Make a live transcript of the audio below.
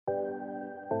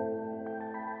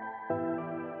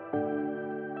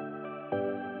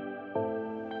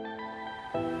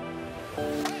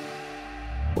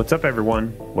What's up,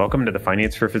 everyone? Welcome to the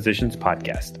Finance for Physicians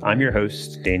podcast. I'm your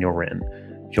host, Daniel Wren.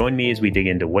 Join me as we dig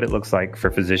into what it looks like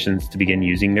for physicians to begin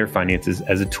using their finances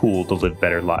as a tool to live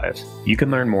better lives. You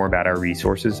can learn more about our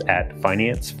resources at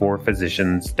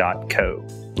financeforphysicians.co.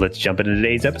 Let's jump into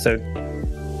today's episode.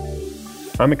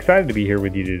 I'm excited to be here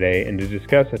with you today and to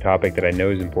discuss a topic that I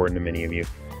know is important to many of you,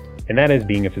 and that is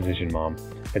being a physician mom.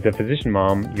 As a physician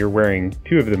mom, you're wearing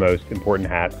two of the most important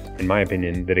hats, in my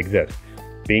opinion, that exist.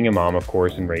 Being a mom, of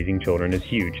course, and raising children is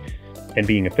huge. And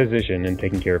being a physician and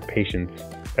taking care of patients,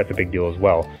 that's a big deal as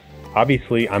well.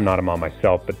 Obviously, I'm not a mom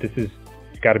myself, but it's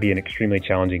got to be an extremely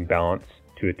challenging balance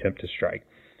to attempt to strike.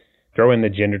 Throw in the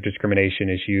gender discrimination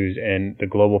issues and the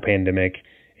global pandemic,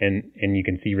 and you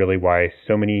can see really why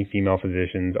so many female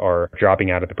physicians are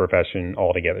dropping out of the profession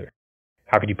altogether.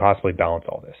 How could you possibly balance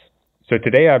all this? So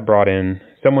today I brought in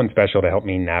someone special to help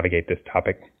me navigate this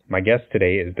topic. My guest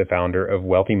today is the founder of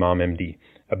Wealthy Mom MD,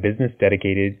 a business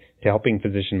dedicated to helping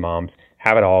physician moms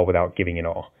have it all without giving it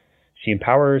all. She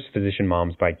empowers physician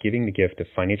moms by giving the gift of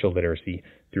financial literacy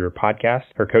through her podcast,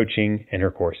 her coaching, and her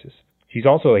courses. She's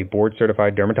also a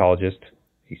board-certified dermatologist,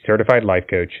 a certified life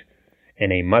coach,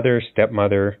 and a mother,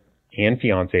 stepmother, and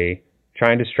fiance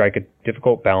trying to strike a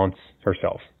difficult balance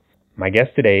herself. My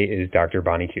guest today is Dr.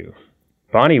 Bonnie Ku.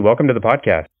 Bonnie, welcome to the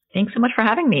podcast. Thanks so much for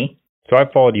having me. So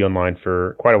I've followed you online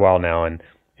for quite a while now and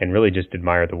really just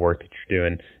admire the work that you're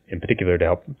doing, in particular to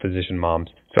help physician moms.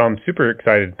 So I'm super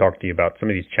excited to talk to you about some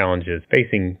of these challenges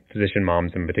facing physician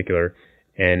moms in particular,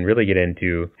 and really get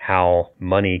into how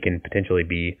money can potentially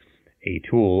be a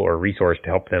tool or resource to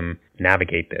help them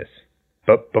navigate this.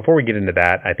 But before we get into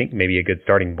that, I think maybe a good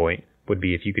starting point would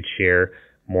be if you could share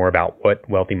more about what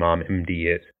Wealthy Mom MD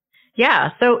is.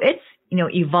 Yeah, so it's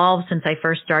evolved since I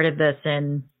first started this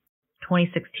in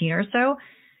 2016 or so.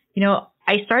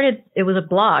 It was a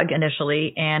blog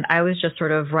initially, and I was just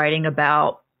sort of writing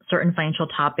about certain financial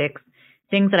topics,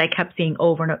 things that I kept seeing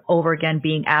over and over again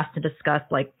being asked to discuss,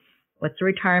 like what's a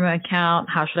retirement account?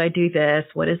 How should I do this?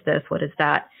 What is this? What is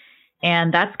that?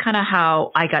 And that's kind of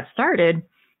how I got started.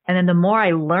 And then the more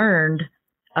I learned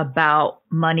about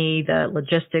money, the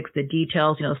logistics, the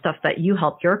details, stuff that you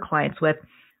help your clients with,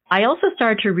 I also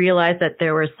started to realize that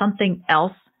there was something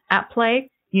else at play,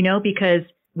 because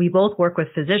we both work with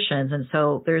physicians. And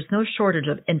so there's no shortage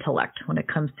of intellect when it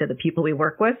comes to the people we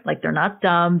work with. Like, they're not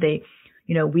dumb.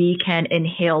 We can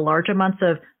inhale large amounts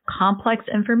of complex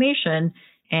information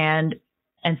and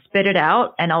spit it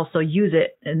out and also use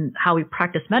it in how we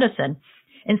practice medicine.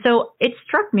 And so it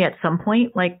struck me at some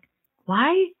point, like,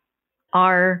 why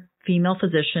are female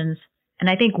physicians, and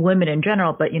I think women in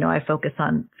general, but, I focus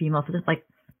on female physicians, like,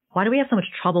 why do we have so much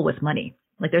trouble with money?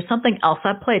 Like, there's something else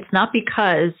at play. It's not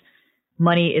because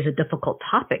money is a difficult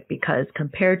topic, because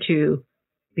compared to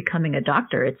becoming a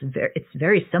doctor, it's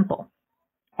very simple.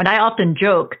 And I often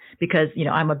joke because,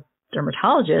 I'm a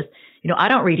dermatologist, I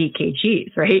don't read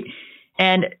EKGs, right?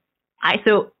 And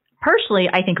so personally,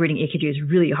 I think reading EKG is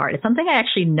really hard. It's something I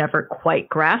actually never quite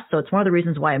grasped. So it's one of the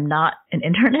reasons why I'm not an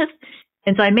internist.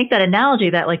 And so I make that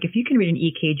analogy that, like, if you can read an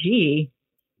EKG,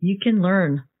 you can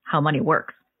learn how money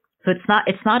works. So it's not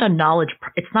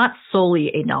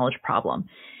solely a knowledge problem.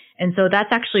 And so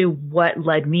that's actually what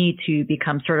led me to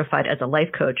become certified as a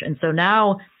life coach. And so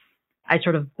now I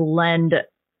sort of blend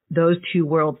those two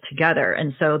worlds together.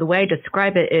 And so the way I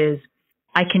describe it is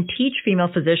I can teach female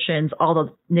physicians all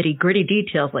the nitty gritty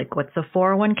details, like what's a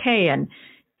 401k and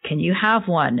can you have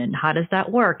one and how does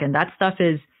that work? And that stuff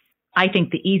is, I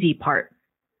think, the easy part.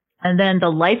 And then the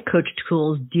life coach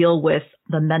tools deal with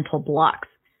the mental blocks.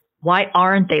 Why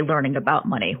aren't they learning about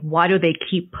money? Why do they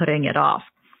keep putting it off?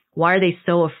 Why are they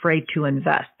so afraid to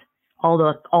invest? All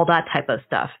that type of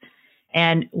stuff.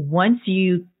 And once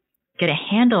you get a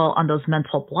handle on those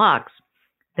mental blocks,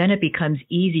 then it becomes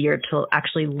easier to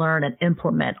actually learn and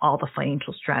implement all the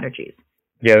financial strategies.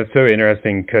 Yeah, that's so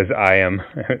interesting because I'm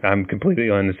completely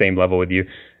on the same level with you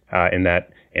in that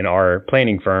in our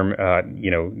planning firm,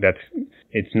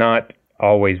 it's not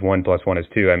always 1 + 1 is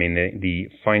 2. I mean, the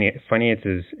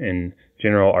finances in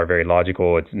general are very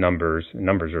logical. It's numbers.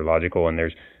 Numbers are logical, and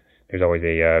there's always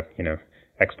a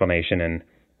explanation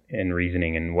and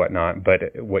reasoning and whatnot.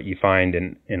 But what you find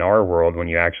in our world when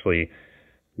you actually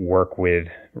work with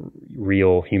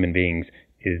real human beings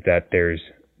is that there's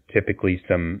typically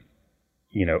some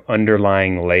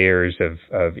underlying layers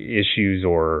of issues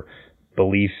or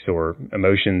beliefs or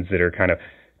emotions that are kind of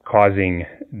causing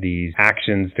these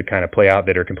actions to kind of play out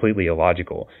that are completely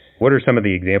illogical. What are some of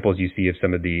the examples you see of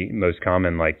some of the most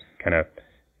common, like, kind of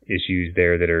issues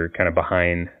there that are kind of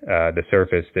behind the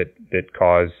surface that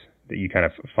you kind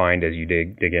of find as you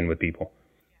dig in with people?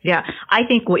 Yeah, I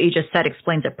think what you just said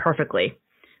explains it perfectly.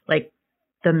 Like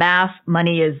the math,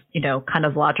 money is, kind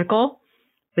of logical.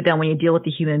 But then when you deal with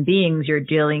the human beings,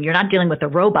 you're not dealing with a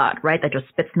robot, right? That just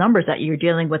spits numbers at you. You're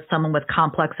dealing with someone with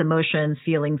complex emotions,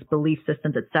 feelings, belief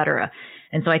systems, et cetera.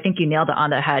 And so I think you nailed it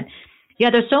on the head. Yeah,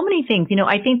 there's so many things.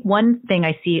 I think one thing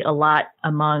I see a lot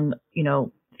among,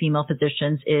 female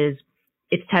physicians is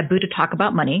it's taboo to talk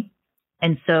about money.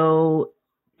 And so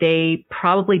they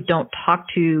probably don't talk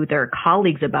to their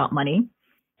colleagues about money.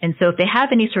 And so if they have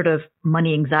any sort of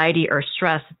money anxiety or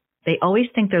stress, they always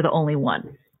think they're the only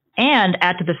one. And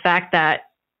add to the fact that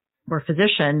we're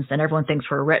physicians and everyone thinks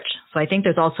we're rich. So I think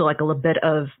there's also like a little bit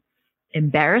of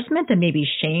embarrassment and maybe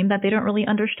shame that they don't really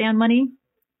understand money.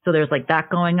 So there's like that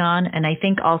going on. And I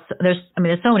think also there's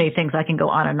so many things I can go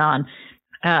on and on.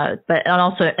 And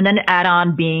then add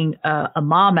on being a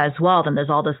mom as well, then there's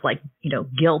all this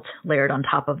guilt layered on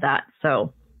top of that.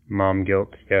 So mom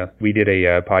guilt. Yeah. We did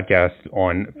a podcast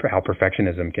on how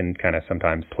perfectionism can kind of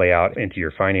sometimes play out into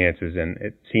your finances. And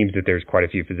it seems that there's quite a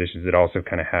few physicians that also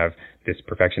kind of have this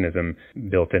perfectionism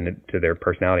built into their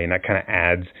personality. And that kind of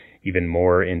adds even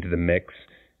more into the mix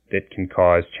that can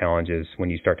cause challenges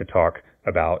when you start to talk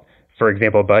about, for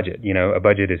example, a budget. A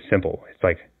budget is simple. It's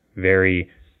like very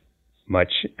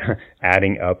much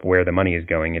adding up where the money is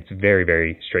going. It's very,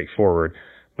 very straightforward,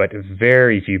 but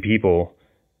very few people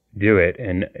do it.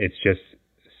 And it's just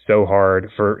so hard,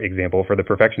 for example, for the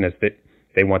perfectionists that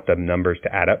they want the numbers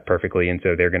to add up perfectly. And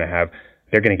so they're going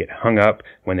to get hung up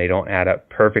when they don't add up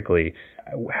perfectly.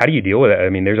 How do you deal with it? I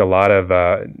mean, there's a lot of,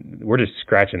 we're just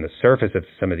scratching the surface of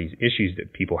some of these issues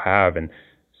that people have. And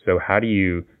so how do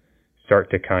you start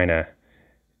to kind of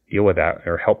deal with that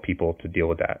or help people to deal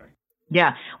with that?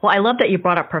 Yeah. Well, I love that you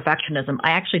brought up perfectionism.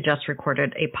 I actually just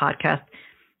recorded a podcast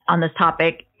on this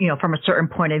topic, from a certain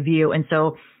point of view. And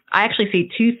so I actually see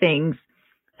two things.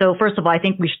 So first of all, I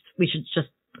think we should just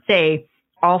say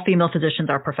all female physicians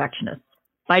are perfectionists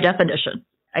by definition.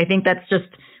 I think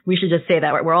we should just say that,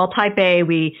 right? We're all type A.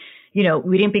 We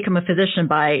didn't become a physician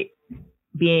by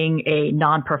being a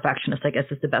non-perfectionist, I guess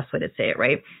is the best way to say it,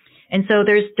 right? And so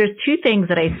there's two things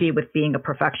that I see with being a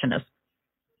perfectionist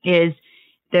is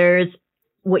there's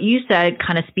what you said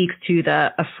kind of speaks to the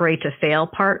afraid to fail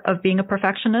part of being a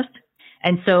perfectionist.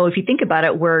 And so if you think about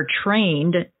it, we're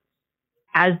trained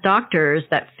as doctors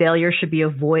that failure should be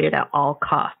avoided at all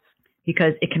costs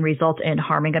because it can result in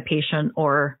harming a patient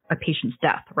or a patient's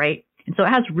death, right? And so it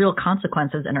has real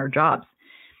consequences in our jobs.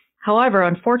 However,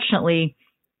 unfortunately,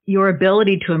 your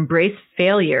ability to embrace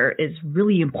failure is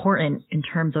really important in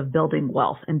terms of building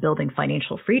wealth and building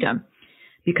financial freedom,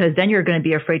 because then you're going to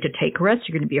be afraid to take risks.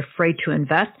 You're going to be afraid to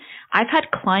invest. I've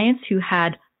had clients who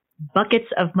had buckets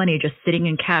of money just sitting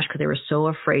in cash because they were so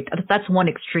afraid. That's one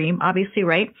extreme, obviously,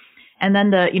 right? And then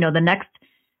the next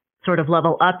sort of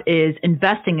level up is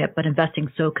investing it, but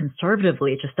investing so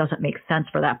conservatively, it just doesn't make sense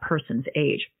for that person's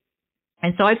age.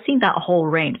 And so I've seen that whole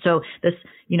range. So this,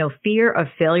 fear of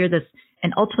failure,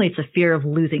 and ultimately it's a fear of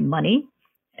losing money.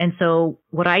 And so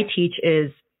what I teach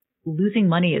is losing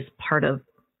money is part of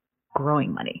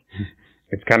growing money.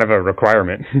 It's kind of a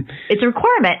requirement. It's a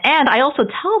requirement. And I also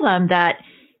tell them that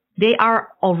they are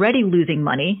already losing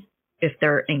money if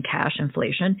they're in cash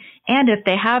inflation. And if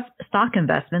they have stock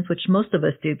investments, which most of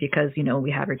us do because,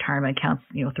 we have retirement accounts,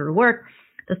 through work,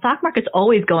 the stock market's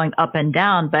always going up and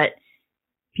down, but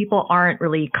people aren't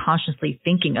really consciously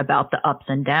thinking about the ups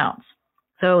and downs.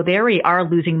 So they already are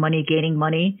losing money, gaining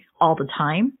money all the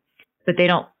time, but they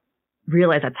don't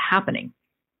realize that's happening.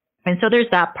 And so there's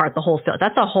that part,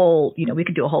 that's a whole, we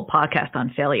could do a whole podcast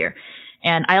on failure.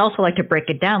 And I also like to break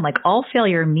it down. Like all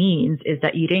failure means is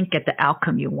that you didn't get the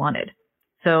outcome you wanted.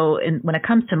 So when it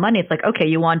comes to money, it's like, okay,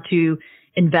 you want to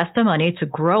invest the money to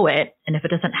grow it. And if it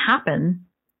doesn't happen,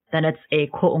 then it's a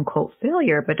quote unquote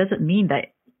failure, but it doesn't mean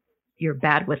that you're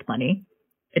bad with money.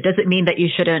 It doesn't mean that you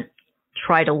shouldn't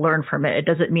try to learn from it. It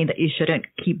doesn't mean that you shouldn't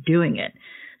keep doing it.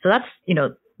 So that's,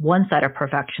 one side of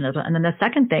perfectionism. And then the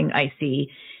second thing I see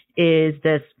is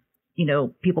this,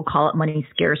 people call it money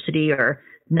scarcity or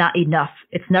not enough.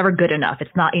 It's never good enough.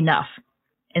 It's not enough.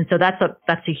 And so that's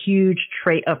a huge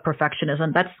trait of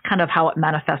perfectionism. That's kind of how it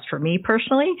manifests for me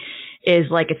personally, is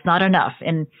like, it's not enough.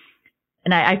 And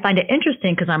I find it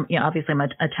interesting because I'm, obviously I'm an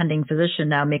attending physician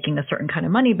now making a certain kind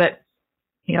of money, but,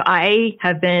 I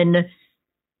have been,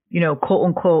 quote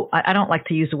unquote, I don't like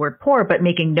to use the word poor, but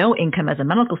making no income as a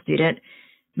medical student,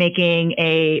 making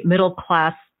a middle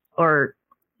class or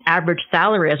average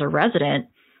salary as a resident,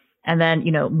 and then,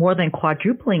 more than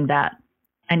quadrupling that.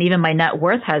 And even my net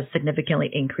worth has significantly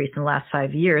increased in the last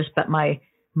 5 years, but my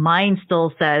mind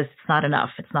still says it's not enough.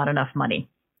 It's not enough money.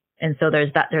 And so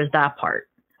there's that part.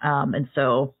 And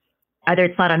so either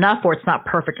it's not enough or it's not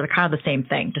perfect. They're kind of the same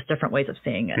thing, just different ways of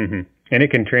seeing it. Mm-hmm. And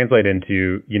it can translate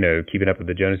into, keeping up with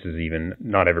the Joneses even.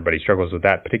 Not everybody struggles with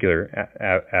that particular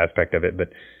aspect of it, but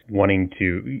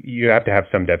you have to have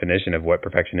some definition of what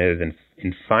perfection is. And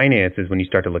in finances, when you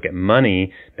start to look at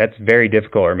money, that's very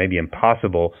difficult or maybe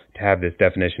impossible to have this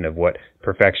definition of what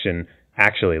perfection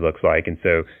actually looks like. And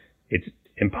so it's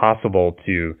impossible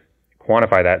to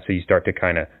quantify that. So you start to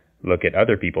kind of look at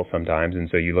other people sometimes. And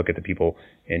so you look at the people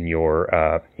in your,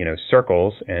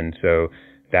 circles. And so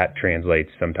that translates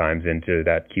sometimes into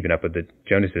that keeping up with the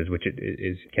Joneses, which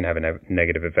can have a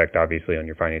negative effect, obviously, on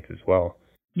your finances as well.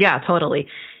 Yeah, totally.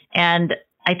 And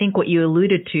I think what you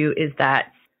alluded to is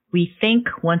that we think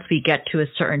once we get to a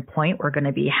certain point, we're going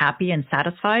to be happy and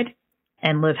satisfied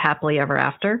and live happily ever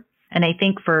after. And I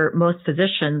think for most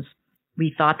physicians,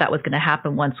 we thought that was going to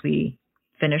happen once we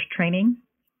finished training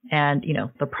and,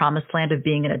 the promised land of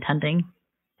being an attending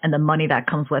and the money that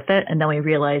comes with it. And then we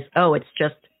realize, it's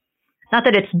just not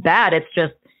that it's bad.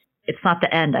 It's not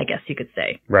the end, I guess you could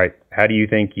say. Right. How do you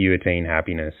think you attain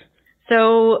happiness?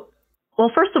 So,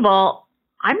 well, first of all,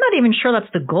 I'm not even sure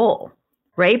that's the goal,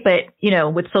 right? But,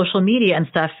 with social media and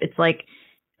stuff, it's like,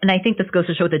 and I think this goes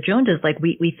to show the Joneses, like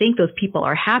we think those people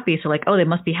are happy. So like, they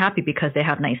must be happy because they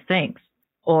have nice things,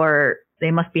 or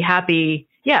they must be happy.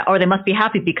 Yeah. Or they must be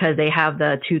happy because they have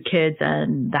the 2 kids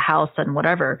and the house and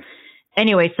whatever.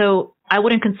 Anyway, so I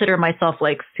wouldn't consider myself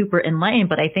like super enlightened,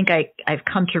 but I think I've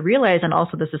come to realize, and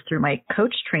also this is through my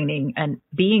coach training and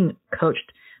being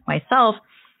coached myself,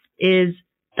 is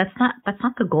that's not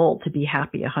the goal to be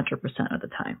happy 100% of the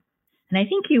time. And I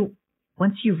think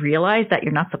once you realize that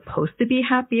you're not supposed to be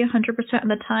happy 100% of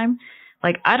the time,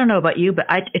 like, I don't know about you, but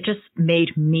it just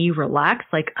made me relax.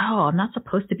 Like, I'm not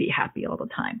supposed to be happy all the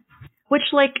time, which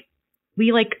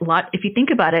if you think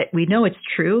about it, we know it's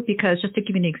true because just to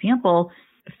give you an example,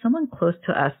 if someone close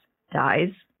to us dies,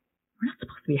 we're not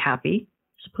supposed to be happy.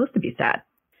 We're supposed to be sad.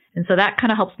 And so that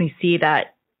kind of helps me see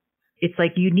that it's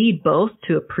like you need both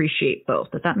to appreciate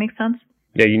both. Does that make sense?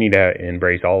 Yeah, you need to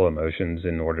embrace all emotions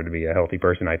in order to be a healthy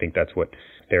person. I think that's what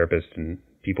therapists and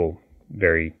people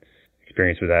very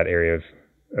experienced with that area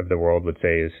of the world would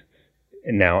say is,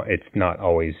 and now it's not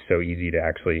always so easy to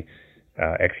actually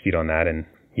execute on that. And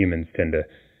humans tend to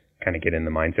kind of get in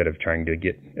the mindset of trying to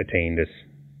attain this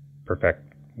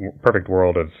perfect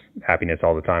world of happiness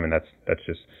all the time. And that's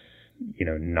just,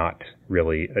 not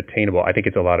really attainable. I think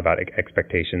it's a lot about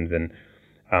expectations. And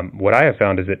what I have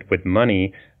found is that with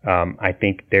money, I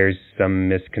think there's some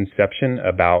misconception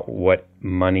about what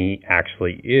money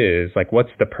actually is. Like,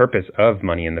 what's the purpose of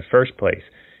money in the first place?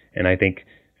 And I think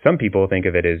some people think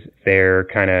of it as their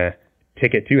kind of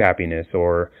ticket to happiness,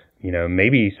 or,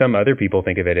 maybe some other people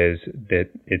think of it as that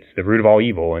it's the root of all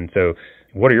evil. And so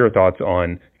what are your thoughts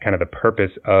on kind of the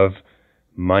purpose of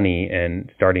money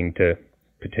and starting to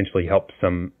potentially help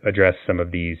address some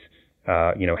of these,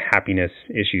 happiness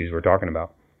issues we're talking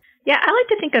about? Yeah, I like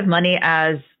to think of money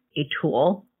as a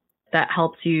tool that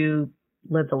helps you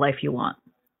live the life you want.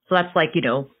 So that's like,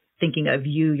 thinking of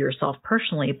you yourself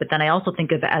personally, but then I also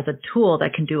think of it as a tool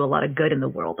that can do a lot of good in the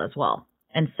world as well.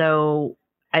 And so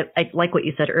I like what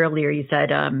you said earlier. You said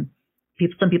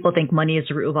some people think money is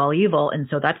the root of all evil. And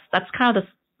so that's kind of the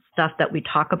stuff that we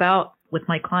talk about with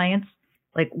my clients.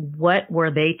 Like, what were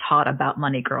they taught about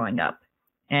money growing up?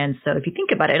 And so if you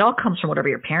think about it, it all comes from whatever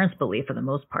your parents believe for the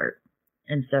most part.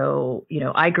 And so,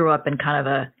 I grew up in kind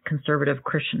of a conservative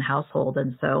Christian household.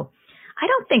 And so I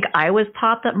don't think I was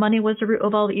taught that money was the root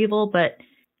of all the evil, but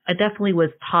I definitely was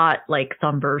taught like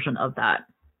some version of that.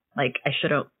 Like,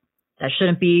 that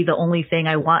shouldn't be the only thing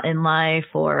I want in life,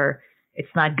 or it's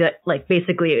not good. Like,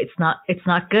 basically it's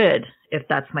not good if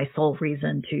that's my sole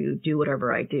reason to do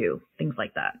whatever I do, things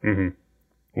like that. Mm-hmm.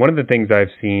 One of the things I've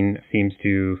seen seems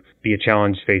to be a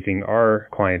challenge facing our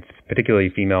clients, particularly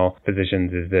female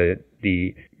physicians, is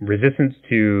the resistance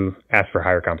to ask for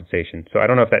higher compensation. So I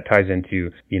don't know if that ties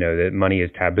into, that money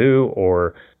is taboo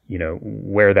or,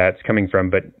 where that's coming from.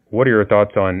 But what are your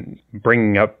thoughts on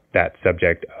bringing up that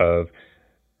subject of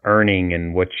earning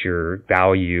and what's your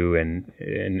value and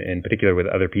in particular with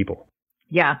other people?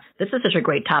 Yeah, this is such a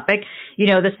great topic. This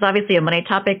is obviously a money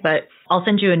topic, but I'll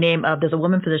send you a name of, there's a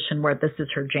woman physician where this is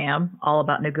her jam, all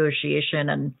about negotiation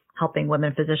and helping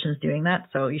women physicians doing that.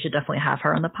 So you should definitely have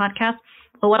her on the podcast.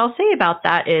 But what I'll say about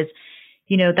that is,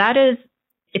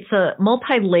 it's a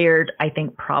multi-layered, I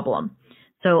think, problem.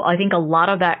 So I think a lot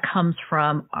of that comes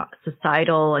from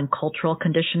societal and cultural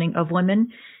conditioning of women.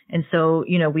 And so,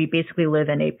 we basically live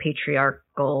in a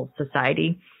patriarchal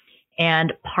society.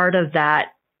 And part of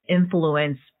that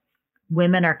influence,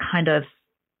 women are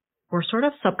we're sort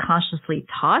of subconsciously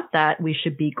taught that we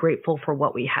should be grateful for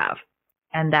what we have.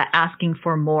 and that asking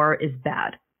for more is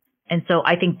bad. And so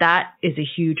I think that is a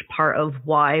huge part of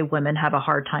why women have a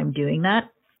hard time doing that.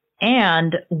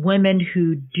 And women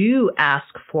who do ask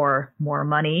for more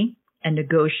money and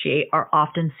negotiate are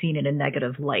often seen in a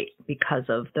negative light because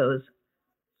of those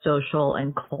social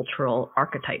and cultural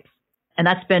archetypes. And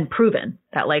that's been proven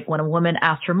that like when a woman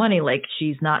asks for money, like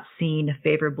she's not seen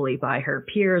favorably by her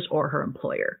peers or her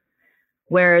employer.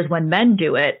 Whereas when men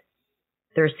do it,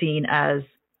 they're seen as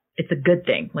it's a good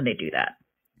thing when they do that.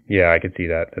 Yeah, I could see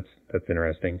that. That's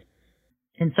interesting.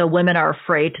 And so women are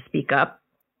afraid to speak up.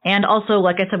 And also,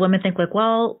 like I said, women think like,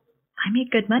 well, I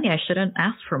make good money. I shouldn't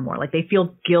ask for more. Like they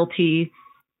feel guilty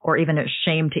or even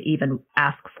ashamed to even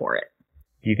ask for it.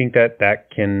 Do you think that that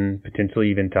can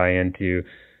potentially even tie into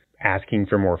asking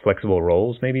for more flexible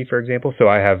roles, maybe, for example? So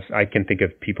I can think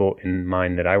of people in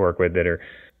mind that I work with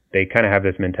they kind of have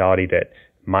this mentality that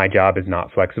my job is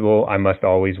not flexible. I must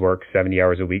always work 70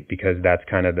 hours a week because that's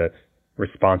kind of the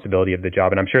responsibility of the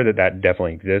job. And I'm sure that that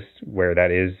definitely exists where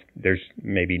there's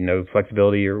maybe no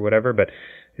flexibility or whatever, but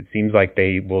it seems like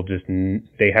they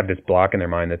have this block in their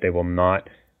mind that they will not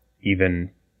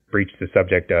even breach the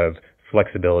subject of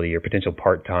flexibility or potential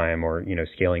part-time or,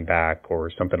 scaling back or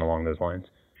something along those lines.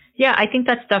 Yeah, I think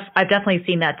that stuff, I've definitely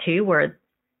seen that too, where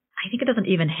I think it doesn't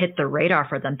even hit the radar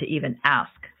for them to even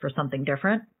ask for something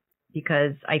different,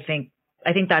 because I think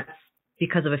that's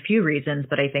because of a few reasons,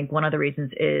 but I think one of the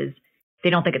reasons is they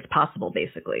don't think it's possible,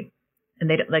 basically. And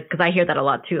they like, because I hear that a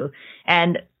lot too.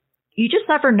 And you just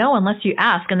never know unless you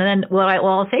ask. And then what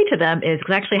I'll say to them is,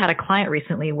 because I actually had a client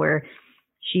recently where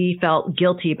she felt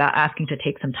guilty about asking to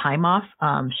take some time off.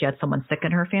 She had someone sick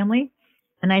in her family.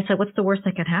 And I said, what's the worst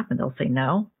that could happen? They'll say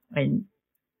no, and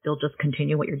they'll just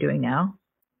continue what you're doing now.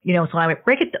 So when I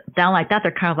break it down like that,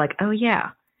 they're kind of like, oh, yeah.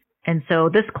 And so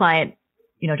this client,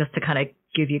 just to kind of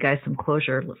give you guys some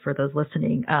closure for those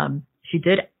listening, she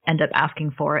did end up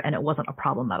asking for it, and it wasn't a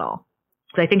problem at all.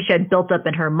 So I think she had built up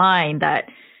in her mind that,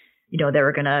 they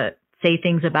were going to say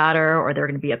things about her, or they're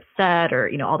going to be upset, or,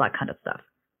 all that kind of stuff.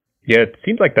 Yeah, it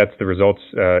seems like that's the results,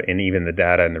 and even the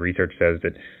data and the research says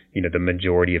that, the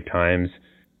majority of times,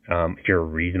 if you're a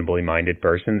reasonably minded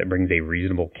person that brings a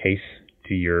reasonable case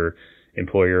to your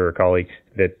employer or colleague,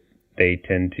 that they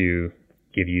tend to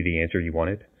give you the answer you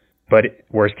wanted. But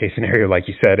worst case scenario, like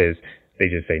you said, is they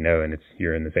just say no, and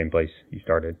you're in the same place you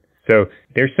started. So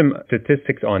there's some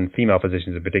statistics on female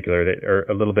physicians in particular that are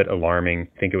a little bit alarming.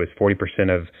 I think it was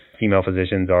 40% of female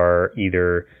physicians are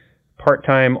either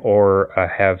part-time or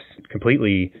have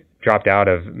completely dropped out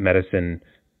of medicine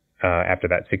after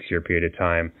that 6-year period of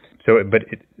time. So,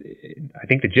 I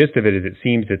think the gist of it is it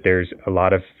seems that there's a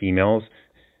lot of females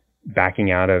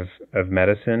backing out of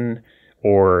medicine,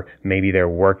 or maybe they're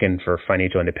working for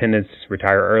financial independence,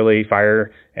 retire early,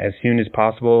 fire as soon as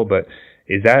possible. But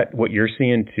is that what you're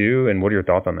seeing too? And what are your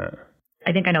thoughts on that?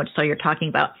 I think I know what you're talking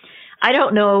about. I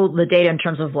don't know the data in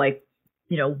terms of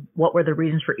what were the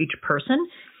reasons for each person.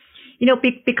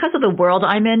 Because of the world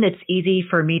I'm in, it's easy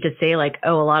for me to say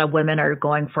a lot of women are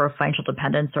going for financial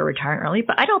dependence or retiring early,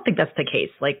 but I don't think that's the case.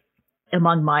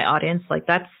 Among my audience,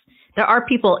 there are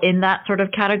people in that sort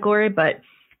of category, but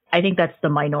I think that's the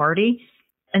minority.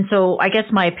 And so I guess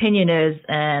my opinion is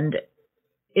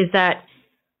that,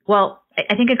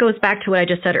 I think it goes back to what I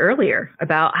just said earlier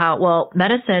about how,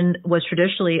 medicine was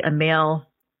traditionally a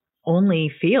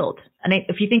male-only field. And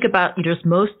if you think about just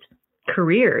most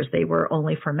careers, they were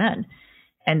only for men.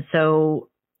 And so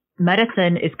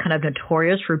medicine is kind of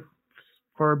notorious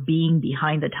for being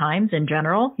behind the times in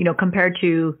general, compared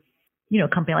to, a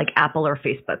company like Apple or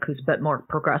Facebook, who's a bit more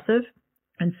progressive.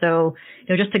 And so,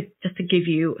 just to give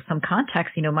you some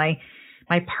context,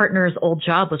 my partner's old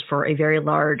job was for a very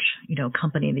large,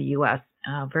 company in the U.S.,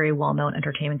 a very well-known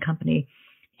entertainment company.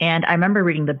 And I remember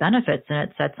reading the benefits, and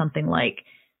it said something like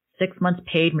 6 months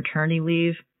paid maternity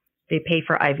leave. They pay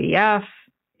for IVF.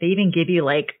 They even give you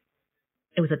it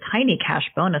was a tiny cash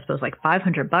bonus, but it was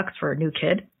 $500 for a new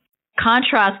kid.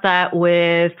 Contrast that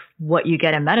with what you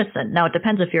get in medicine. Now, it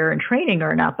depends if you're in training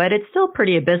or not, but it's still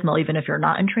pretty abysmal even if you're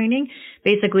not in training.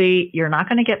 Basically, you're not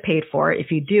going to get paid for it.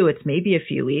 If you do, it's maybe a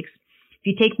few weeks. If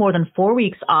you take more than 4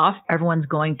 weeks off, everyone's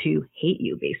going to hate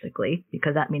you, basically,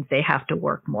 because that means they have to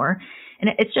work more. And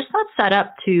it's just not set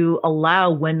up to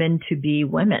allow women to be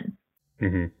women.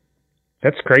 Mm-hmm.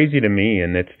 That's crazy to me.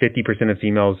 And it's 50% of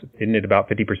females. Isn't it about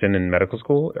 50% in medical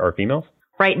school are females?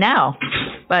 Right now.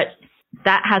 But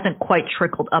that hasn't quite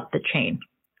trickled up the chain.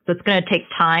 So it's going to take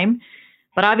time.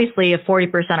 But obviously, if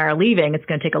 40% are leaving, it's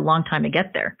going to take a long time to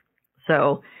get there.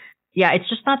 So, yeah, it's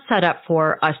just not set up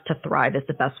for us to thrive is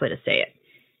the best way to say it.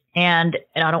 And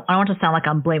I don't want to sound like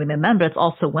I'm blaming the men, but it's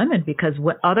also women, because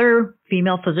what other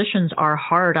female physicians are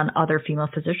hard on other female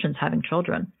physicians having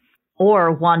children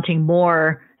or wanting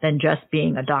more than just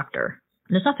being a doctor.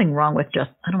 And there's nothing wrong with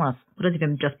just, I don't want to, what does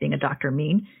even just being a doctor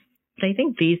mean? But I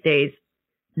think these days,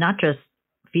 not just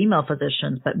female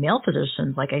physicians, but male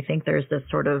physicians, like I think there's this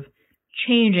sort of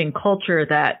change in culture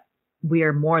that we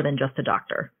are more than just a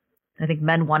doctor. I think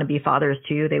men want to be fathers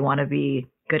too. They want to be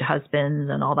good husbands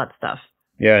and all that stuff.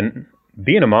 Yeah, and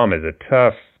being a mom is a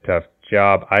tough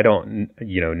job. I don't,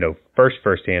 know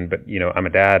firsthand, but I'm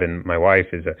a dad, and my wife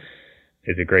is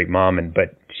a great mom,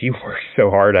 but she works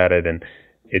so hard at it, and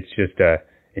it's just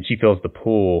and she feels the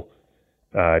pull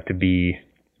to be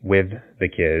with the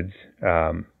kids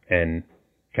and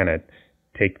kind of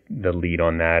take the lead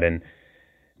on that. And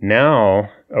now,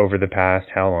 over the past,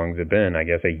 how long has it been? I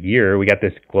guess a year. We got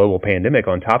this global pandemic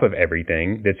on top of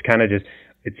everything. That's kind of just.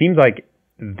 It seems like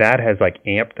that has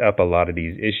amped up a lot of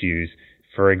these issues.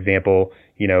 For example,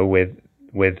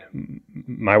 with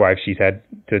my wife, she's had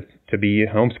to be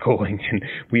homeschooling, and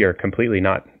we are completely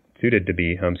not suited to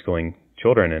be homeschooling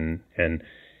children. And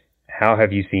how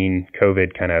have you seen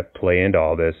COVID kind of play into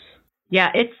all this?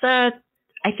 Yeah, it's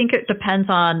I think it depends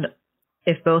on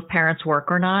if both parents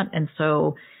work or not. And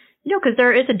so, because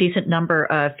there is a decent number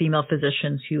of female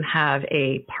physicians who have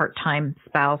a part-time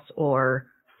spouse or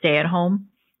stay at home.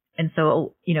 And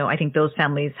so, I think those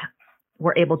families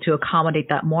were able to accommodate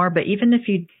that more. But even if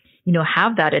you,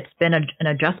 have that, it's been an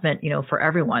adjustment, for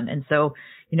everyone. And so,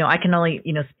 I can only,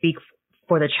 speak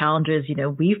for the challenges,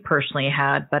 we've personally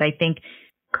had. But I think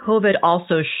COVID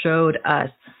also showed us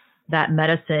that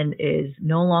medicine is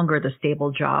no longer the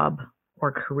stable job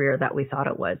or career that we thought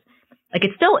it was.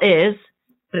 It still is,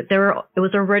 but it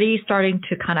was already starting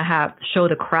to kind of show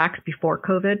the cracks before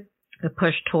COVID, the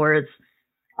push towards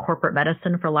corporate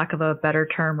medicine, for lack of a better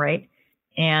term, right?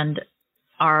 And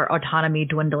our autonomy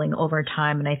dwindling over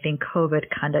time. And I think COVID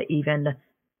kind of even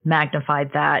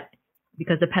magnified that,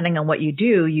 because depending on what you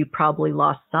do, you probably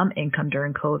lost some income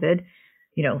during COVID,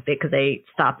 because they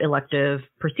stopped elective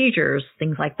procedures,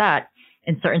 things like that.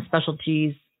 In certain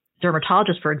specialties,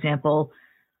 dermatologists, for example,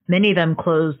 many of them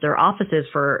closed their offices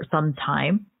for some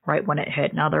time, right, when it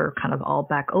hit. Now they're kind of all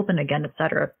back open again, et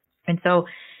cetera. And so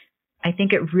I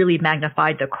think it really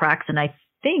magnified the cracks. And I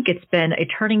think it's been a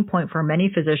turning point for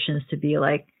many physicians to be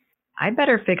like, I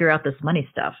better figure out this money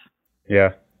stuff.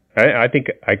 Yeah. I think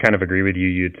I kind of agree with you.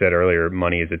 You had said earlier,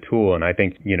 money is a tool. And I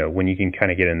think, when you can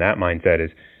kind of get in that mindset,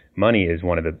 is money is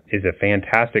is a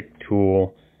fantastic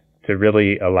tool to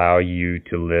really allow you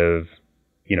to live,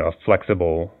 a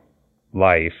flexible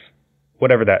life,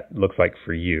 whatever that looks like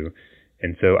for you.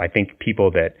 And so I think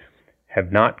people that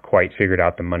have not quite figured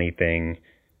out the money thing,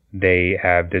 they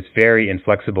have this very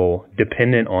inflexible,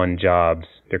 dependent on jobs.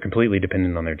 They're completely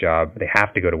dependent on their job. They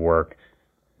have to go to work.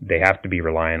 They have to be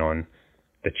relying on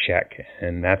the check.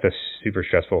 And that's a super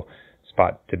stressful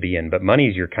spot to be in. But money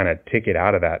is your kind of ticket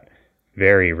out of that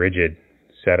very rigid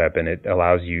setup. And it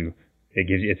allows you,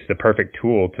 it's the perfect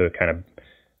tool to kind of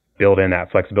build in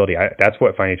that flexibility. That's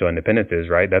what financial independence is,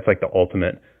 right? That's the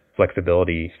ultimate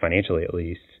flexibility, financially at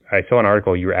least. I saw an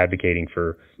article you were advocating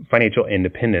for financial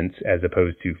independence as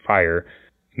opposed to FIRE.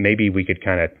 Maybe we could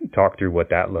kind of talk through what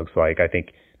that looks like. I think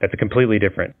that's a completely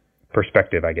different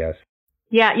perspective, I guess.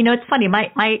 Yeah, it's funny.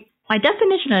 My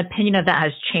definition and opinion of that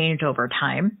has changed over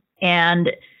time. And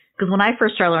because when I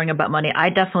first started learning about money, I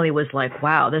definitely was like,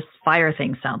 wow, this FIRE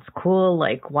thing sounds cool.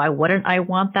 Why wouldn't I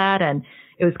want that? And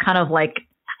it was kind of like,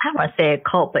 I don't want to say a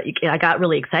cult, but I got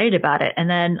really excited about it. And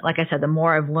then, like I said, the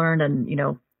more I've learned, and,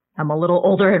 I'm a little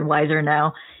older and wiser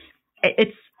now, I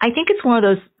think it's one of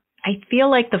those, I feel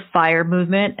like the FIRE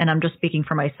movement, and I'm just speaking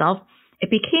for myself,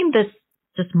 it became this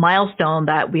milestone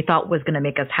that we thought was going to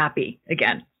make us happy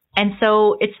again. And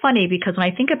so it's funny, because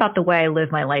when I think about the way I live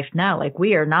my life now,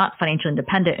 we are not financially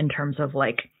independent in terms of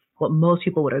what most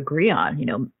people would agree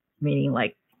on, meaning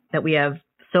that we have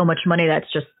so much money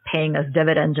that's just paying us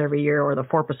dividends every year, or the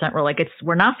 4%.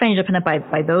 We're not financially independent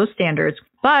by those standards,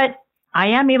 but I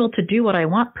am able to do what I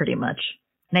want pretty much.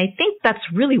 And I think that's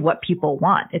really what people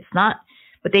want. It's not,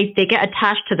 but they get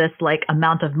attached to this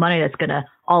amount of money that's going to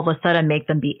all of a sudden make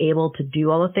them be able to do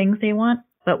all the things they want.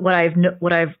 But what I've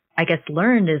I guess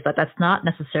learned is that that's not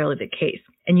necessarily the case.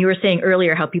 And you were saying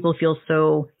earlier how people feel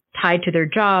so tied to their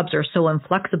jobs or so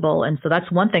inflexible. And so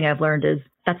that's one thing I've learned, is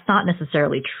that's not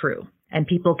necessarily true. And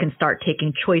people can start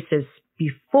taking choices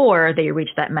before they reach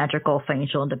that magical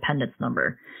financial independence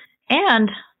number. And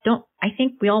I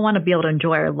think we all want to be able to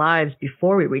enjoy our lives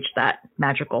before we reach that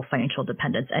magical financial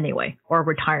independence anyway, or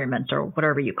retirement, or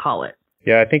whatever you call it.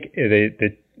 Yeah, I think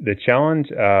The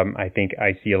challenge I think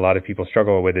I see a lot of people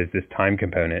struggle with is this time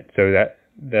component. So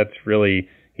that's really,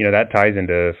 that ties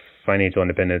into financial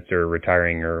independence or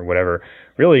retiring or whatever.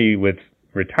 Really, with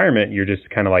retirement, you're just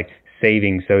kind of like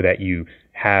saving so that you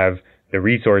have the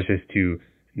resources to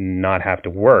not have to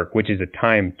work, which is a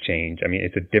time change. I mean,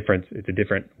 it's a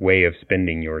different way of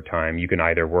spending your time. You can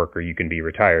either work or you can be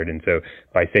retired. And so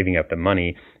by saving up the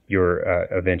money, you're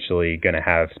eventually going to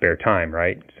have spare time,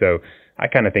 right? So I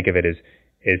kind of think of it as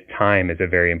time is a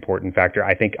very important factor.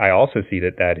 I think I also see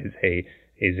that is a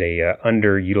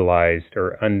underutilized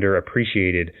or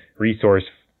underappreciated resource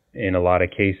in a lot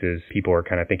of cases. People are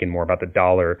kind of thinking more about the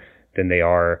dollar than they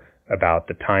are about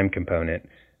the time component.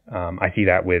 I see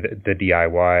that with the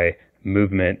DIY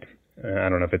movement. I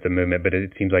don't know if it's a movement, but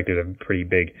it seems like there's a pretty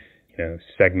big,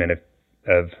 segment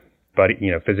of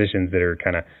physicians that are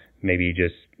kind of maybe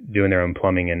just doing their own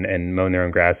plumbing and mowing their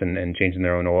own grass and changing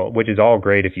their own oil, which is all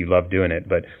great if you love doing it.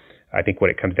 But I think what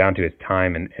it comes down to is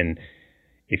time. And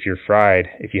if you're fried,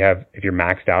 if you're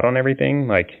maxed out on everything,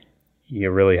 like you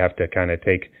really have to kind of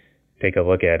take a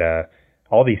look at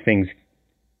all these things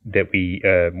that we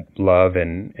love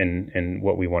and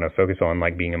what we want to focus on,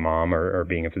 like being a mom or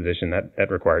being a physician. That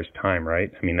requires time,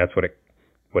 right? I mean, that's what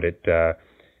it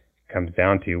comes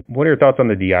down to. What are your thoughts on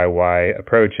the DIY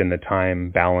approach and the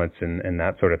time balance and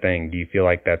that sort of thing? Do you feel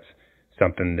like that's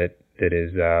something that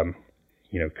is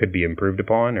could be improved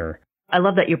upon? Or I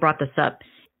love that you brought this up.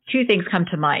 Two things come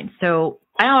to mind. So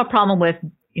I don't have a problem with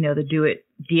the do it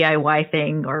DIY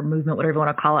thing or movement, whatever you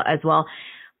want to call it, as well.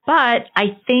 But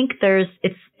I think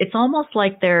it's almost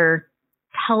like they're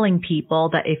telling people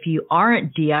that if you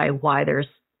aren't DIY, there's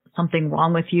something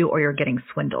wrong with you or you're getting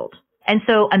swindled. And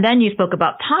then you spoke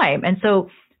about time. And so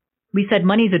we said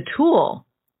money's a tool.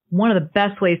 One of the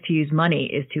best ways to use money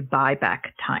is to buy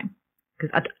back time,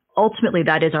 because ultimately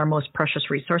that is our most precious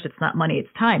resource. It's not money,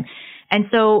 it's time. And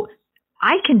so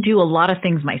I can do a lot of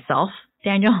things myself,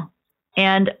 Daniel,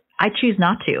 and I choose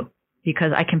not to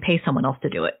because I can pay someone else to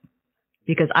do it,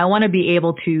 because I want to be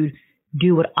able to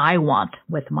do what I want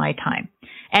with my time.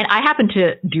 And I happen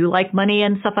to do like money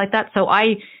and stuff like that. So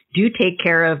I do take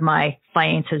care of my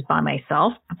finances by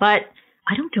myself, but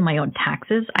I don't do my own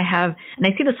taxes. And I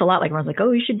see this a lot, like everyone's like,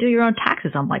 oh, you should do your own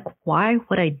taxes. I'm like, why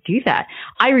would I do that?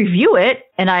 I review it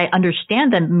and I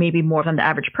understand them maybe more than the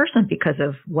average person because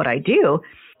of what I do.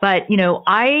 But,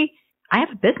 I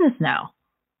have a business now.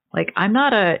 Like I'm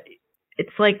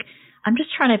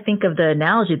just trying to think of the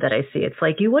analogy that I see. It's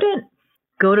like you wouldn't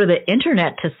go to the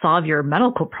internet to solve your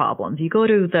medical problems. You go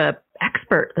to the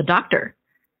expert, the doctor.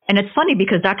 And it's funny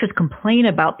because doctors complain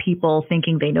about people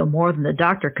thinking they know more than the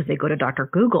doctor because they go to Dr.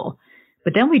 Google.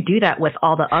 But then we do that with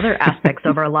all the other aspects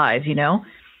of our lives,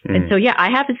 And so, yeah, I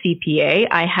have a CPA.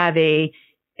 I have a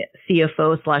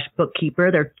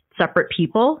CFO/bookkeeper. They're separate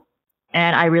people.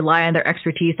 And I rely on their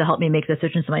expertise to help me make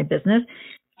decisions in my business.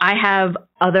 I have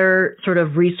other sort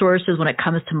of resources when it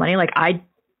comes to money. Like I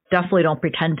definitely don't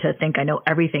pretend to think I know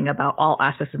everything about all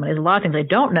aspects of money. There's a lot of things I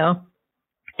don't know.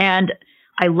 And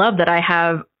I love that I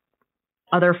have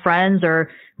other friends or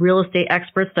real estate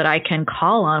experts that I can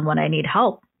call on when I need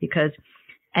help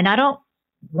and I don't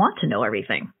want to know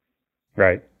everything.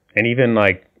 Right. And even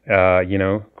like,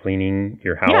 cleaning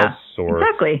your house or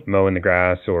exactly. Mowing the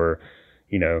grass or,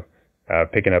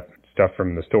 picking up stuff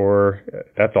from the store.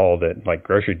 That's all that like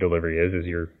grocery delivery is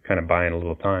you're kind of buying a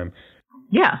little time.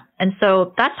 Yeah. And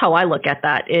so that's how I look at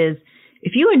that is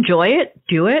if you enjoy it,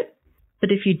 do it.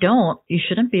 But if you don't, you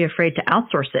shouldn't be afraid to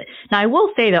outsource it. Now, I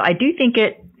will say, though, I do think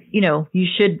you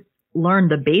should learn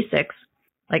the basics.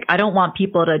 Like, I don't want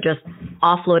people to just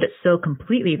offload it so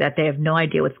completely that they have no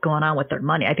idea what's going on with their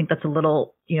money. I think that's a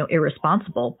little,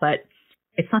 irresponsible, but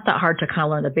it's not that hard to kind of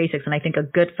learn the basics. And I think a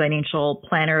good financial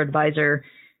planner advisor,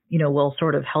 will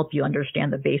sort of help you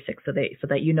understand the basics so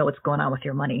that you know what's going on with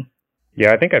your money.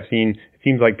 Yeah, I think it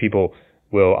seems like people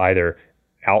will either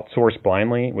outsource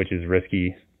blindly, which is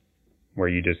risky, where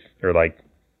you just are like,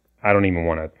 I don't even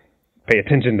want to pay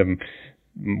attention to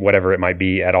whatever it might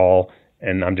be at all,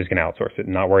 and I'm just going to outsource it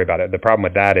and not worry about it. The problem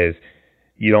with that is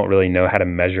you don't really know how to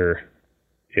measure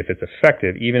if it's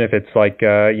effective, even if it's like,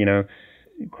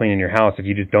 cleaning your house. If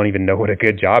you just don't even know what a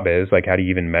good job is, like how do you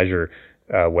even measure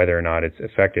whether or not it's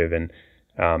effective? And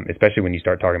especially when you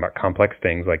start talking about complex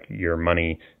things like your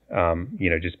money,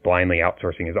 just blindly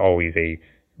outsourcing is always a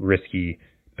risky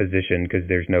position because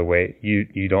there's no way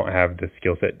you don't have the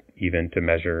skill set even to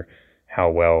measure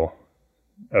how well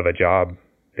of a job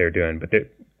they're doing. But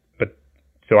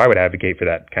so I would advocate for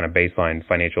that kind of baseline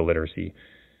financial literacy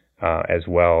as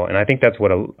well. And I think that's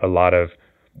what a lot of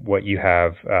what you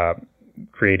have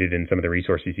created in some of the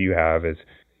resources you have is,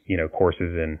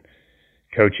 courses in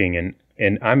coaching,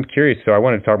 and I'm curious. So I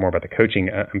wanted to talk more about the coaching.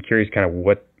 I'm curious kind of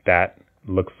what that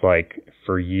looks like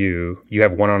for you. You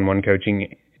have one-on-one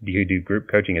coaching. Do you do group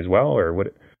coaching as well, or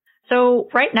what? So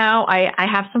right now I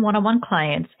have some one-on-one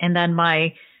clients, and then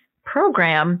my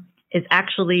program is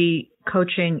actually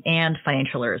coaching and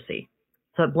financial literacy.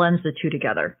 So it blends the two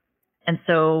together. And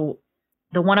so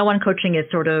the one-on-one coaching is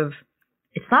sort of,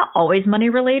 it's not always money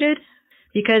related,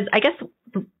 because I guess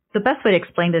the best way to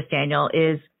explain this, Daniel,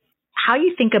 is how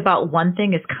you think about one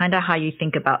thing is kind of how you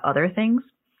think about other things,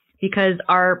 because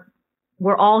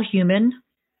we're all human,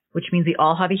 which means we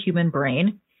all have a human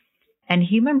brain, and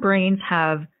human brains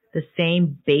have the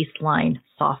same baseline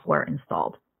software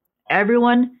installed.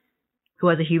 Everyone who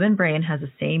has a human brain has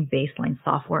the same baseline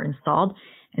software installed.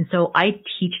 And so I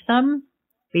teach them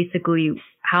basically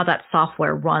how that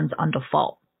software runs on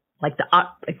default. Like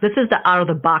this is the out of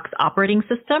the box operating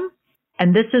system.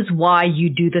 And this is why you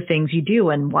do the things you do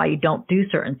and why you don't do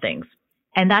certain things.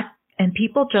 And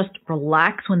people just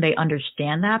relax when they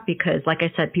understand that, because like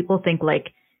I said, people think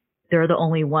like they're the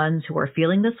only ones who are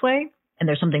feeling this way and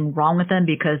there's something wrong with them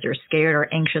because they're scared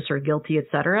or anxious or guilty,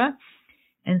 etc.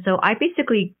 And so I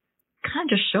basically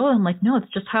kind of just show them like, no,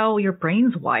 it's just how your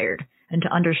brain's wired, and to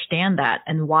understand that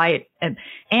and why it,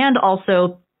 and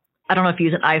also, I don't know if you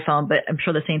use an iPhone, but I'm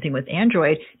sure the same thing with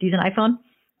Android. Do you use an iPhone?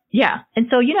 Yeah. And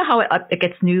so you know how it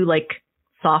gets new like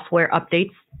software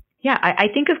updates? Yeah. I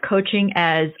think of coaching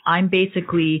as I'm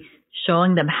basically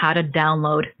showing them how to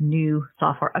download new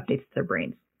software updates to their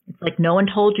brains. It's like no one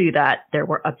told you that there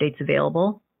were updates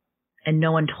available, and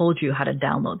no one told you how to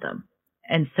download them.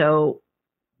 And so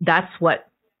that's what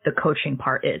the coaching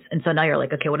part is. And so now you're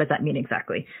like, okay, what does that mean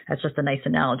exactly? That's just a nice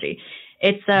analogy.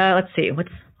 It's, let's see,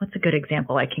 what's a good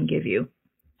example I can give you?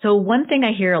 So one thing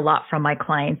I hear a lot from my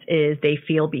clients is they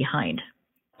feel behind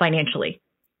financially,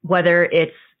 whether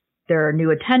it's they're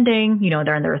new attending,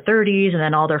 they're in their 30s, and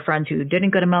then all their friends who didn't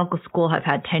go to medical school have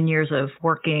had 10 years of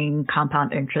working,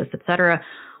 compound interest, et cetera.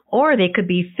 Or they could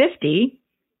be 50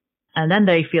 and then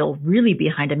they feel really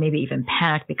behind and maybe even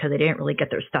panic because they didn't really get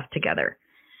their stuff together.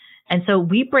 And so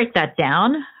we break that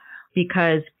down,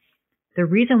 because the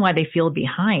reason why they feel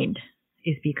behind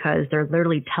is because they're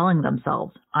literally telling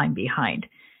themselves, I'm behind.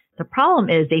 The problem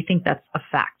is they think that's a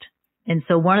fact. And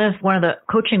so one of the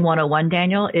coaching 101,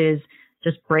 Daniel, is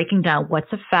just breaking down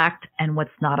what's a fact and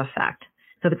what's not a fact.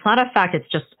 So if it's not a fact,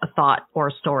 it's just a thought or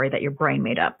a story that your brain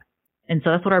made up. And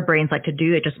so that's what our brains like to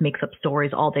do. It just makes up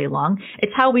stories all day long.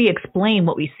 It's how we explain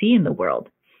what we see in the world.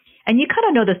 And you kind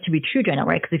of know this to be true, Daniel,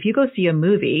 right? Because if you go see a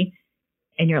movie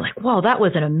and you're like, whoa, that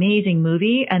was an amazing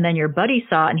movie, and then your buddy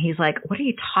saw it and he's like, what are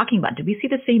you talking about? Did we see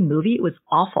the same movie? It was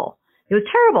awful. It was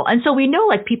terrible. And so we know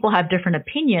like people have different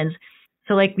opinions.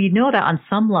 So like we know that on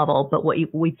some level, but what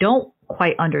we don't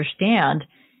quite understand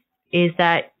is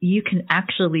that you can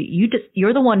actually,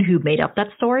 you're the one who made up that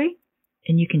story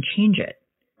and you can change it.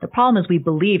 The problem is we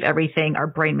believe everything our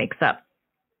brain makes up.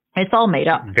 It's all made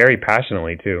up. Very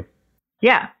passionately too.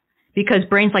 Yeah, because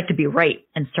brains like to be right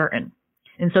and certain.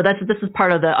 And so this is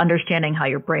part of the understanding how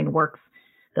your brain works,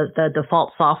 the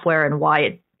default software and why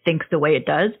it thinks the way it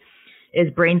does,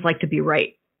 is brains like to be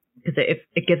right because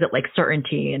it gives it like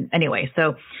certainty. And anyway,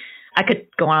 so I could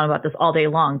go on about this all day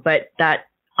long, but that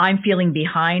I'm feeling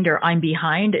behind or I'm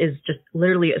behind is just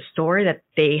literally a story that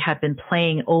they have been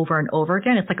playing over and over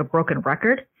again. It's like a broken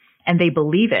record and they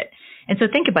believe it. And so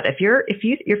think about it.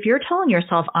 If you're telling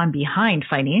yourself I'm behind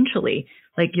financially,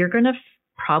 like you're going to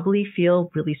probably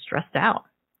feel really stressed out.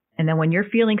 And then when you're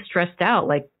feeling stressed out,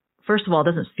 like, first of all, it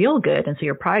doesn't feel good. And so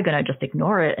you're probably going to just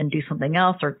ignore it and do something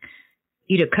else or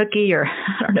eat a cookie or,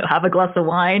 I don't know, have a glass of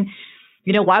wine.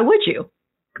 Why would you?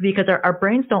 Because our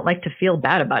brains don't like to feel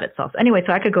bad about itself. Anyway,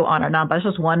 so I could go on and on, but that's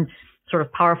just one sort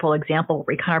of powerful example where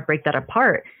we kind of break that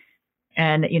apart.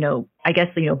 And, I guess,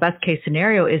 best case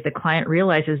scenario is the client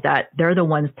realizes that they're the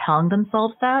ones telling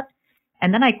themselves that.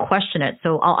 And then I question it.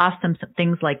 So I'll ask them some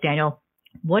things like, Daniel,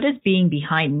 what does being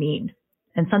behind mean?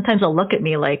 And sometimes they'll look at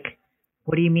me like,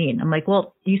 what do you mean? I'm like,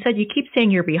 well, you said you keep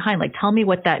saying you're behind. Like, tell me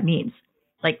what that means.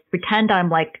 Like, pretend I'm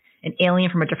like an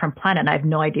alien from a different planet and I have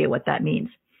no idea what that means.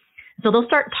 So they'll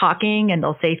start talking and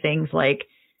they'll say things like,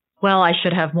 well, I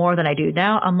should have more than I do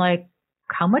now. I'm like,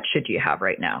 how much should you have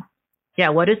right now? Yeah,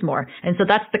 what is more? And so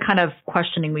that's the kind of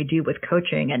questioning we do with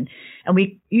coaching. And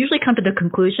we usually come to the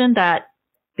conclusion that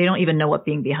they don't even know what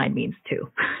being behind means too.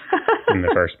 In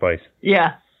the first place.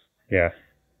 Yeah. Yeah.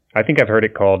 I think I've heard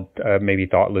it called maybe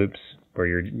thought loops, where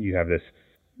you have this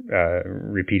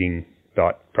repeating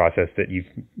thought process that you've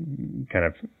kind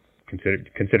of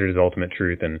considered as ultimate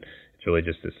truth, and it's really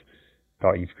just this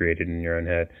thought you've created in your own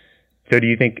head. So do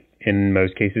you think in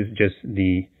most cases just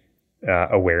the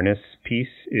awareness piece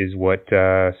is what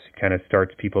kind of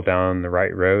starts people down the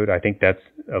right road. I think that's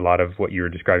a lot of what you were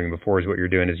describing before is what you're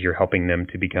doing is you're helping them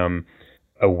to become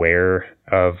aware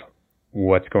of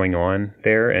what's going on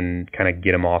there and kind of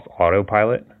get them off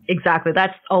autopilot. Exactly.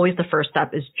 That's always the first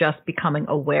step, is just becoming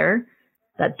aware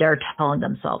that they're telling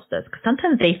themselves this. Because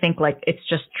sometimes they think like it's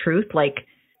just truth. Like,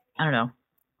 I don't know,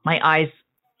 my eyes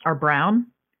are brown.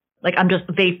 Like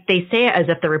they say it as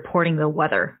if they're reporting the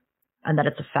weather and that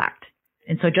it's a fact.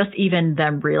 And so just even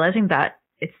them realizing that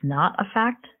it's not a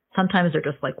fact, sometimes they're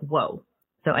just like, whoa.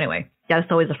 So anyway,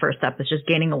 that's always the first step, is just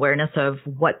gaining awareness of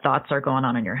what thoughts are going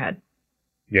on in your head.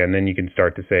 Yeah, and then you can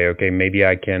start to say, okay, maybe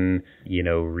I can,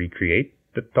 recreate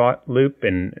the thought loop,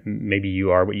 and maybe you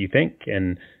are what you think,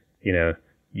 and,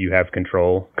 you have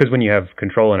control. Because when you have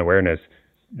control and awareness,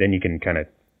 then you can kind of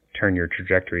turn your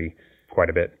trajectory quite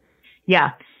a bit.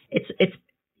 Yeah, it's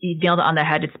you nailed it on the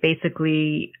head. It's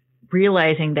basically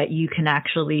realizing that you can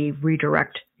actually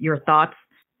redirect your thoughts,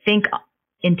 think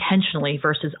intentionally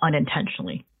versus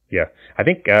unintentionally. Yeah, I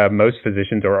think most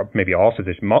physicians, or maybe all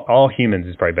physicians, all humans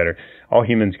is probably better. All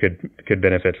humans could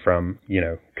benefit from,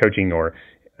 coaching or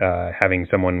having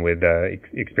someone with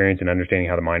experience and understanding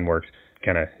how the mind works,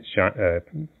 kind of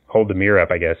hold the mirror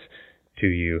up, I guess, to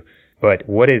you. But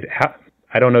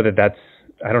I don't know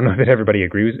that everybody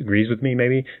agrees with me,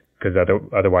 maybe, because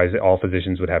otherwise all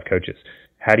physicians would have coaches.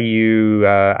 How do you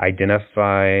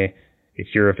identify, if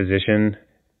you're a physician,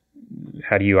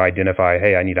 how do you identify,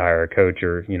 hey, I need to hire a coach,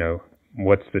 or,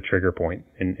 what's the trigger point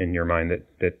in your mind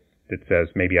that says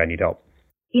maybe I need help?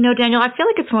 Daniel, I feel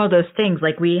like it's one of those things.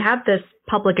 Like, we have this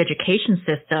public education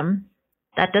system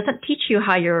that doesn't teach you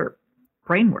how your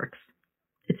brain works.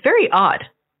 It's very odd.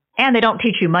 And they don't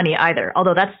teach you money either,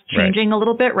 although that's changing a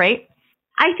little bit, right?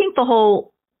 I think the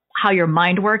whole how your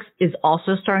mind works is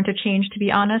also starting to change, to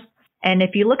be honest. And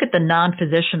if you look at the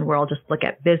non-physician world, just look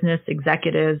at business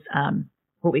executives,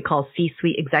 what we call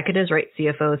C-suite executives, right?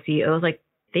 CFOs, CEOs, like,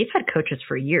 they've had coaches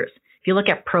for years. If you look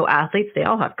at pro athletes, they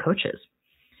all have coaches.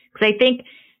 Because I think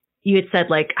you had said,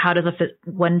 like,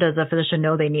 when does a physician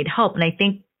know they need help? And I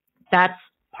think that's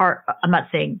part, I'm not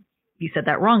saying you said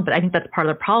that wrong, but I think that's part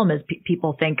of the problem is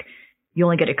people think you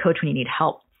only get a coach when you need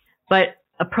help. But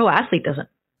a pro athlete doesn't.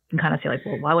 You can kind of say, like,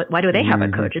 well, why do they have a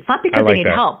coach? It's not because they need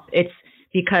help. It's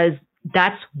because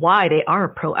that's why they are a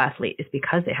pro athlete, is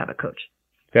because they have a coach.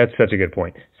 That's such a good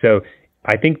point. So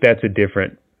I think that's a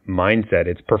different mindset.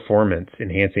 It's performance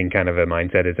enhancing kind of a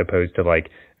mindset, as opposed to, like,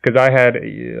 because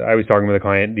I was talking with a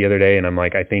client the other day, and I'm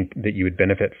like, I think that you would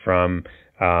benefit from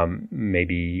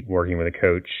maybe working with a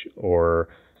coach or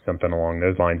something along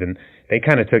those lines. And they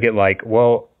kind of took it like,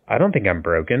 well, I don't think I'm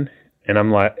broken. And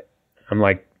I'm like,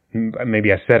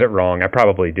 maybe I said it wrong. I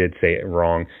probably did say it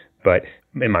wrong, but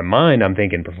in my mind, I'm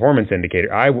thinking performance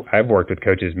indicator. I've worked with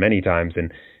coaches many times,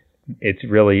 and it's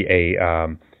really a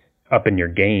up in your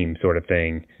game sort of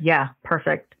thing. Yeah,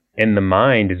 perfect. And the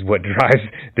mind is what drives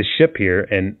the ship here.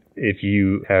 And if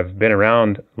you have been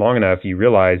around long enough, you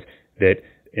realize that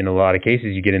in a lot of cases,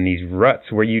 you get in these ruts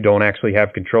where you don't actually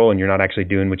have control and you're not actually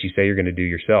doing what you say you're going to do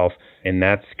yourself. And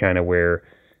that's kind of where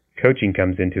coaching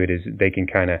comes into it, is they can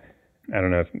kind of, I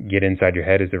don't know if get inside your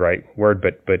head is the right word,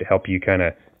 but help you kind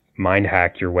of mind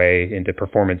hack your way into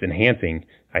performance enhancing,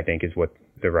 I think, is what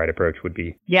the right approach would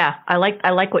be. Yeah, I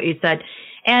like what you said.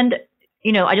 And,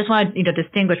 I just want to,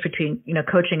 distinguish between,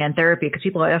 coaching and therapy, because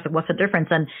people ask, what's the difference?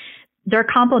 And they're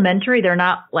complementary. They're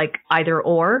not like either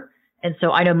or. And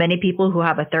so I know many people who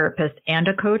have a therapist and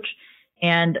a coach.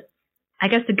 And I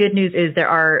guess the good news is there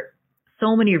are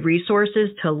so many resources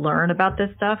to learn about this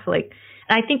stuff. Like,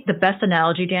 and I think the best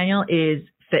analogy, Daniel, is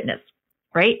fitness,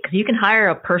 right? Because you can hire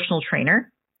a personal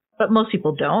trainer, but most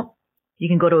people don't. You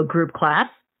can go to a group class.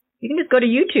 You can just go to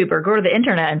YouTube or go to the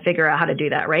internet and figure out how to do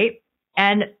that, right?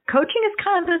 And coaching is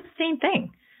kind of the same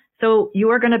thing. So you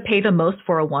are going to pay the most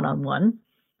for a one-on-one,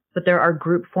 but there are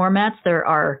group formats. There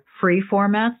are free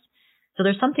formats. So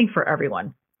there's something for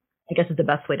everyone, I guess is the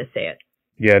best way to say it.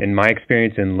 Yeah, in my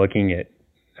experience in looking at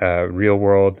real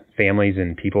world families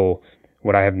and people,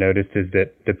 what I have noticed is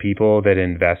that the people that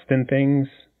invest in things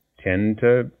tend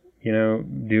to,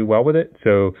 do well with it.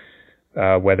 So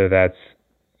whether that's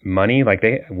money, like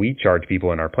we charge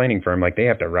people in our planning firm, like they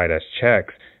have to write us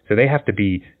checks. So they have to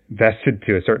be vested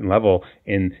to a certain level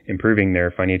in improving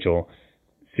their financial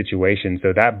situation.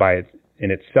 So that in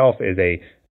itself is a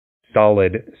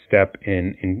solid step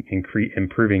in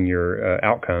improving your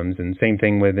outcomes. And same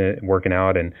thing with working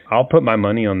out. And I'll put my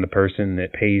money on the person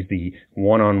that pays the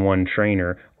one-on-one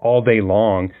trainer all day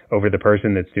long over the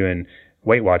person that's doing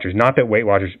Weight Watchers. Not that Weight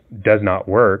Watchers does not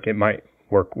work. It might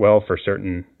work well for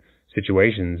certain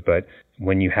situations, but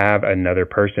when you have another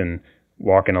person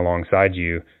walking alongside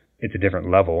you, it's a different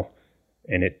level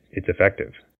and it's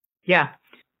effective. Yeah.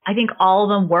 I think all of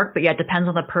them work, but yeah, it depends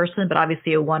on the person. But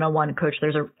obviously a one-on-one coach,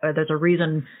 there's a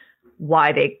reason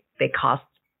why they cost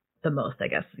the most, I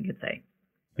guess you could say.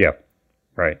 Yeah.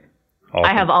 Right. Awesome.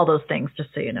 I have all those things, just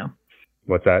so you know.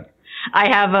 What's that? I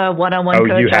have a one-on-one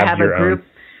coach. You have I have your a group. Own.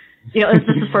 You know,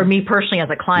 this is for me personally as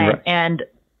a client. Right. And,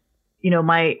 you know,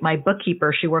 my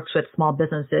bookkeeper, she works with small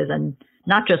businesses, and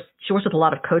she works with a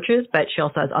lot of coaches, but she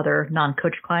also has other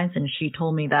non-coach clients. And she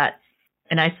told me that,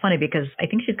 and it's funny because I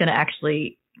think she's going to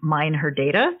actually mine her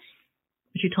data.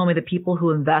 She told me the people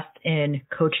who invest in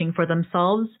coaching for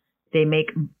themselves, they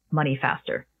make money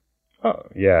faster. Oh,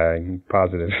 yeah, I'm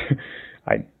positive.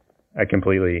 I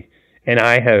completely, and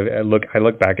I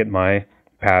look back at my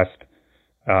past.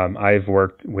 I've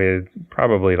worked with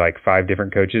probably like 5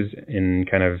 different coaches in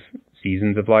kind of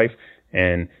seasons of life,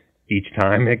 and each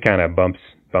time it kind of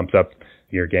bumps up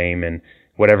your game and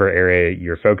whatever area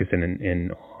you're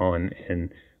focusing on, and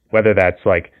whether that's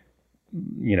like,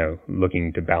 you know,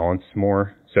 looking to balance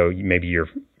more. So maybe you're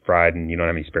fried and you don't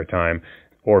have any spare time,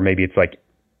 or maybe it's like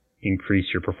increase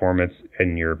your performance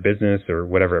in your business or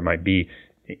whatever it might be.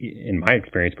 In my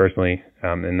experience personally,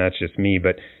 and that's just me,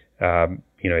 but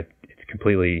you know, it's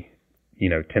completely, you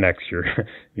know, 10x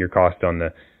your cost on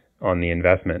the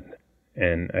investment,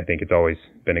 and I think it's always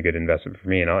been a good investment for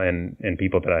me, and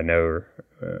people that I know,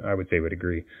 I would say, would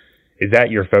agree. Is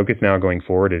that your focus now going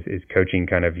forward? Is coaching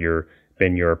kind of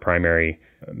been your primary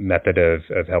method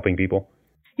of helping people?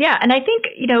 Yeah, and I think,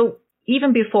 you know,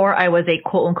 even before I was a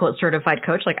quote unquote certified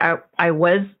coach, like I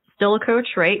was still a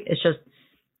coach, right? It's just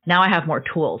now I have more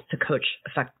tools to coach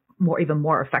even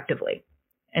more effectively.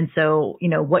 And so, you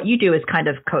know, what you do is kind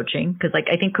of coaching, because like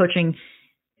I think coaching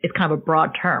is kind of a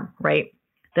broad term, right?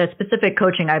 The specific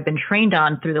coaching I've been trained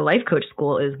on through the life coach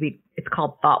school it's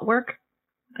called thought work,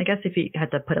 I guess, if you had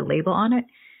to put a label on it.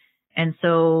 And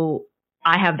so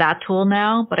I have that tool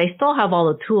now, but I still have all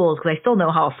the tools because I still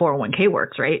know how a 401k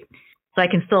works, right? So I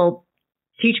can still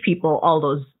teach people all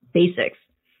those basics.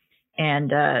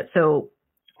 And so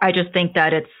I just think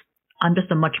that I'm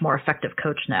just a much more effective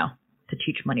coach now to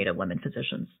teach money to women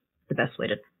physicians. The best way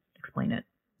to explain it.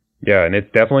 Yeah, and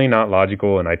it's definitely not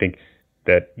logical. And I think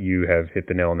that you have hit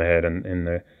the nail on the head in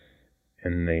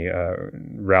the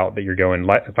route that you're going.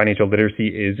 Financial literacy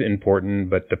is important,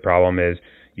 but the problem is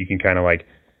you can kind of like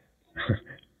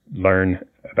learn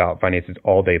about finances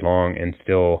all day long, and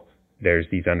still there's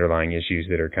these underlying issues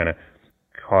that are kind of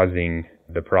causing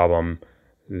the problem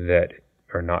that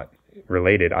are not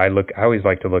related. I always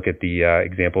like to look at the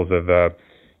examples of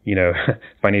you know,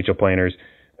 financial planners.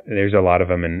 There's a lot of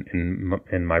them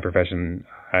in my profession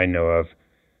I know of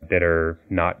that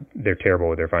they're terrible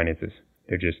with their finances.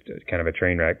 They're just kind of a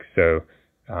train wreck. So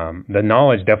the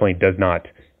knowledge definitely does not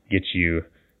get you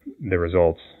the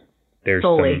results. There's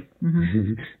solely.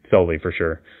 Solely, for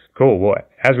sure. Cool. Well,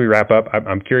 as we wrap up,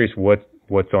 I'm curious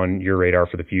what's on your radar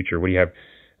for the future. What do you have?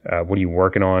 What are you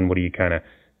working on? What are you kind of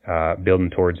building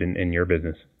towards in your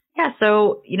business? Yeah.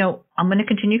 So, you know, I'm going to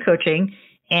continue coaching,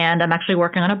 and I'm actually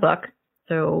working on a book.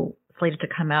 So slated to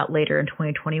come out later in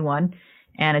 2021.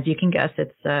 And as you can guess,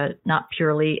 it's not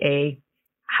purely a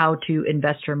how to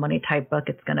invest your money type book.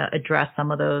 It's going to address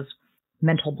some of those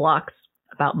mental blocks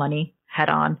about money head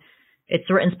on. It's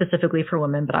written specifically for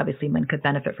women, but obviously men could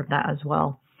benefit from that as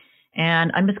well.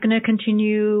 And I'm just going to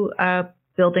continue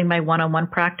building my one-on-one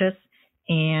practice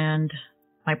and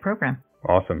my program.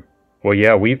 Awesome. Well,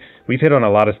 yeah, we've hit on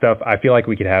a lot of stuff. I feel like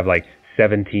we could have like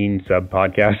 17 sub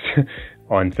podcasts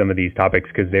on some of these topics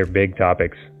because they're big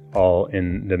topics all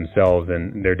in themselves,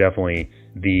 and they're definitely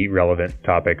the relevant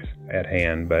topics at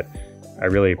hand. But I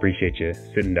really appreciate you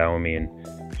sitting down with me and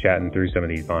chatting through some of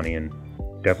these, Bonnie, and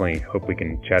definitely hope we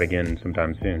can chat again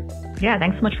sometime soon. Yeah,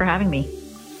 thanks so much for having me.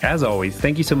 As always,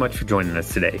 thank you so much for joining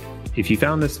us today. If you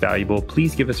found this valuable,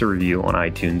 please give us a review on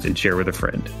iTunes and share with a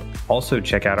friend. Also,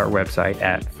 check out our website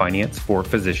at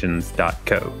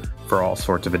financeforphysicians.co for all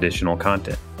sorts of additional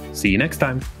content. See you next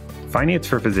time. Finance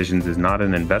for Physicians is not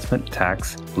an investment,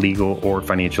 tax, legal, or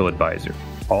financial advisor.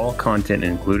 All content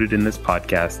included in this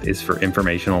podcast is for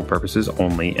informational purposes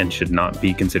only and should not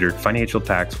be considered financial,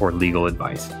 tax, or legal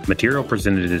advice. Material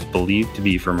presented is believed to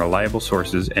be from reliable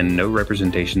sources, and no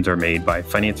representations are made by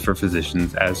Finance for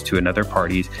Physicians as to another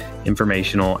party's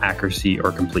informational accuracy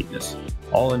or completeness.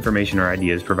 All information or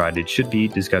ideas provided should be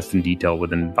discussed in detail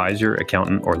with an advisor,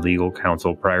 accountant, or legal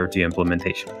counsel prior to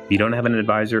implementation. If you don't have an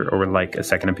advisor or would like a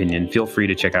second opinion, feel free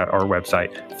to check out our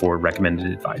website for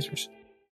recommended advisors.